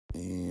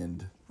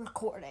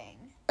Recording.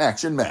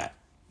 Action Matt.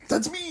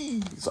 That's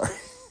me. Sorry.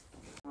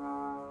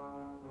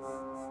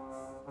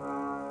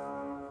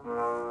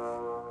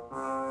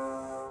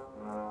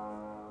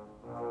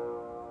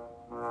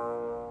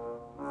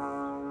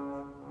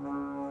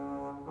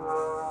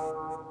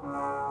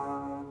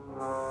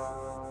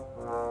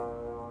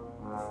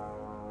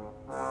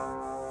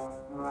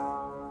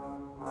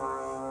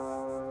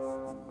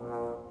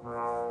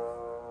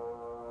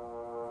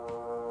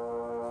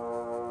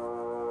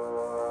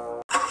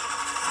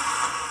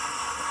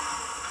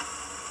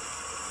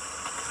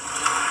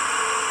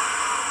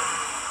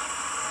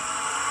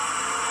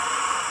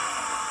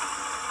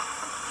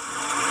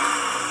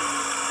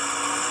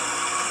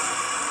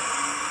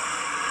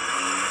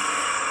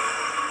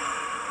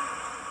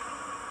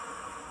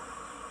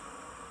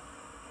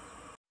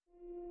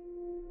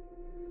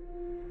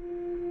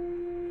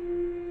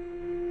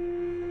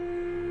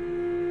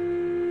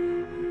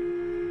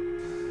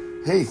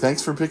 Hey,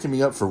 thanks for picking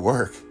me up for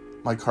work.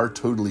 My car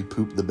totally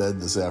pooped the bed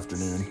this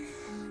afternoon.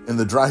 In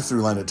the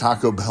drive-thru line at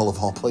Taco Bell of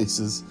all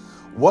places.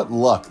 What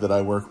luck that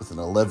I work with an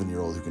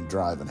 11-year-old who can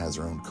drive and has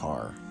her own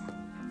car.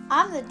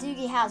 I'm the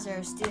Doogie Howser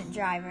of student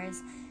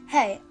drivers.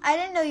 Hey, I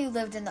didn't know you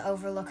lived in the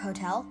Overlook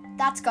Hotel.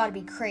 That's gotta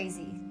be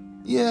crazy.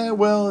 Yeah,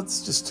 well,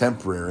 it's just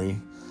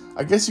temporary.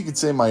 I guess you could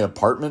say my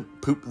apartment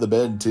pooped the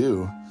bed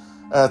too.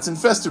 It's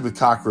infested with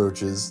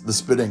cockroaches, the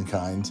spitting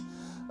kind.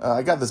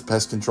 I got this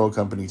pest control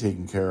company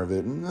taking care of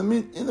it. And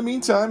in the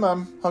meantime,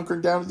 I'm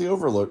hunkering down at the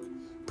Overlook.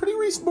 Pretty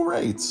reasonable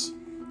rates.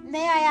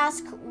 May I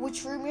ask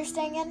which room you're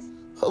staying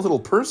in? A little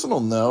personal,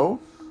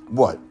 no?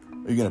 What?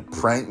 Are you going to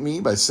prank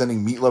me by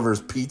sending Meat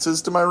Lover's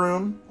pizzas to my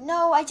room?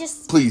 No, I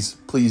just... Please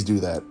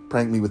do that.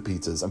 Prank me with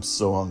pizzas. I'm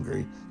so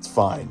hungry. It's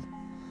fine.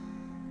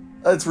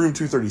 It's room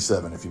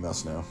 237, if you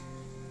must know.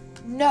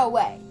 No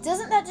way.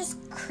 Doesn't that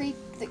just creep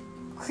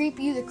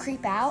you the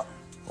creep out?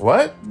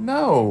 What?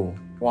 No.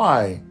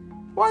 Why?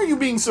 Why are you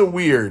being so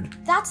weird?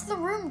 That's the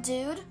room,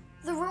 dude.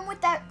 The room with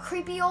that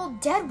creepy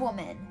old dead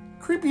woman.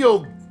 Creepy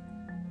old...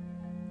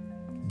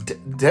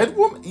 dead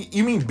woman?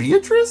 You mean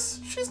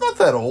Beatrice? She's not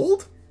that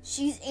old.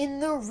 She's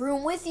in the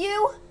room with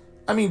you?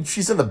 I mean,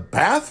 she's in the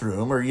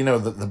bathroom, or,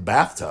 the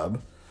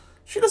bathtub.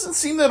 She doesn't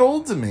seem that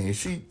old to me.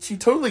 She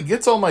totally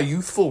gets all my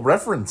youthful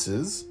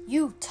references.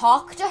 You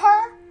talk to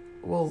her?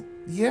 Well,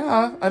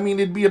 yeah. I mean,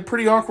 it'd be a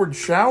pretty awkward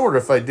shower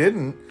if I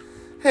didn't.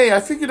 Hey,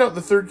 I figured out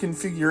the third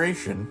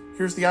configuration.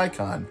 Here's the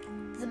icon.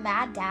 The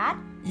Mad Dad?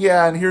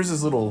 Yeah, and here's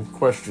his little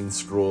question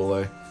scroll.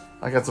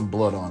 I got some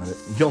blood on it.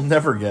 You'll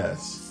never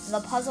guess. The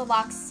puzzle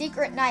box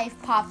secret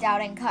knife popped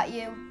out and cut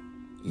you.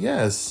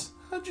 Yes.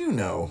 How'd you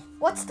know?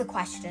 What's the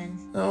question?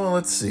 Oh,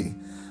 let's see.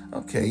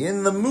 Okay,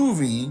 in the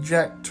movie,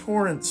 Jack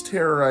Torrance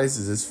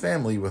terrorizes his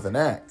family with an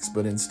axe,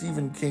 but in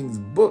Stephen King's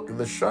book,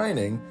 The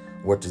Shining,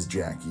 what does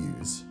Jack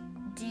use?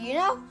 Do you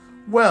know?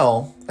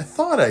 Well, I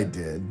thought I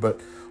did,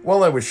 but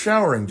while I was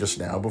showering just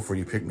now before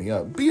you picked me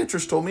up,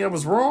 Beatrice told me I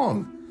was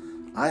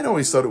wrong. I'd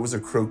always thought it was a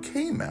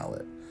croquet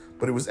mallet,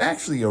 but it was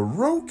actually a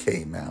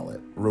roquet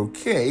mallet.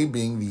 Roquet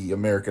being the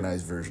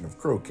Americanized version of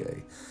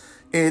croquet.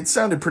 It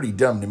sounded pretty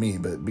dumb to me,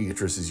 but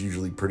Beatrice is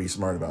usually pretty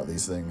smart about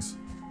these things.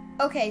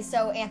 Okay,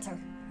 so answer.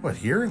 What,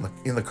 here?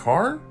 In the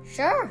car?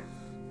 Sure.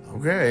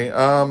 Okay,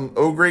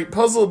 Oh Great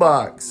Puzzle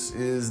Box.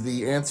 Is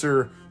the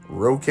answer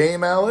roquet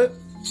mallet?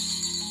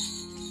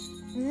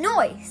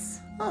 Noise.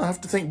 I'll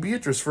have to thank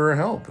Beatrice for her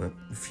help,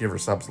 if she ever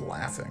stops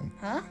laughing.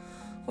 Huh?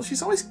 Well,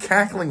 she's always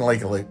cackling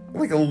like a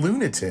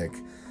lunatic.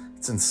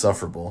 It's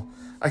insufferable.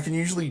 I can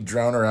usually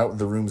drown her out with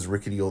the room's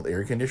rickety old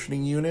air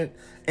conditioning unit,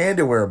 and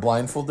to wear a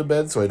blindfold to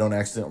bed so I don't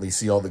accidentally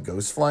see all the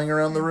ghosts flying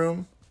around the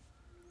room.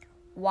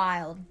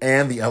 Wild.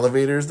 And the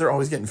elevators, they're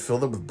always getting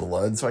filled up with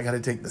blood, so I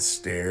gotta take the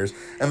stairs.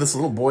 And this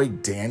little boy,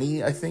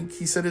 Danny, I think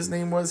he said his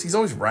name was, he's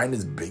always riding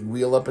his big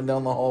wheel up and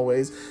down the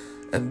hallways.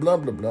 And blah,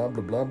 blah, blah,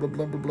 blah, blah, blah,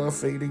 blah, blah, blah,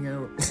 fading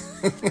out.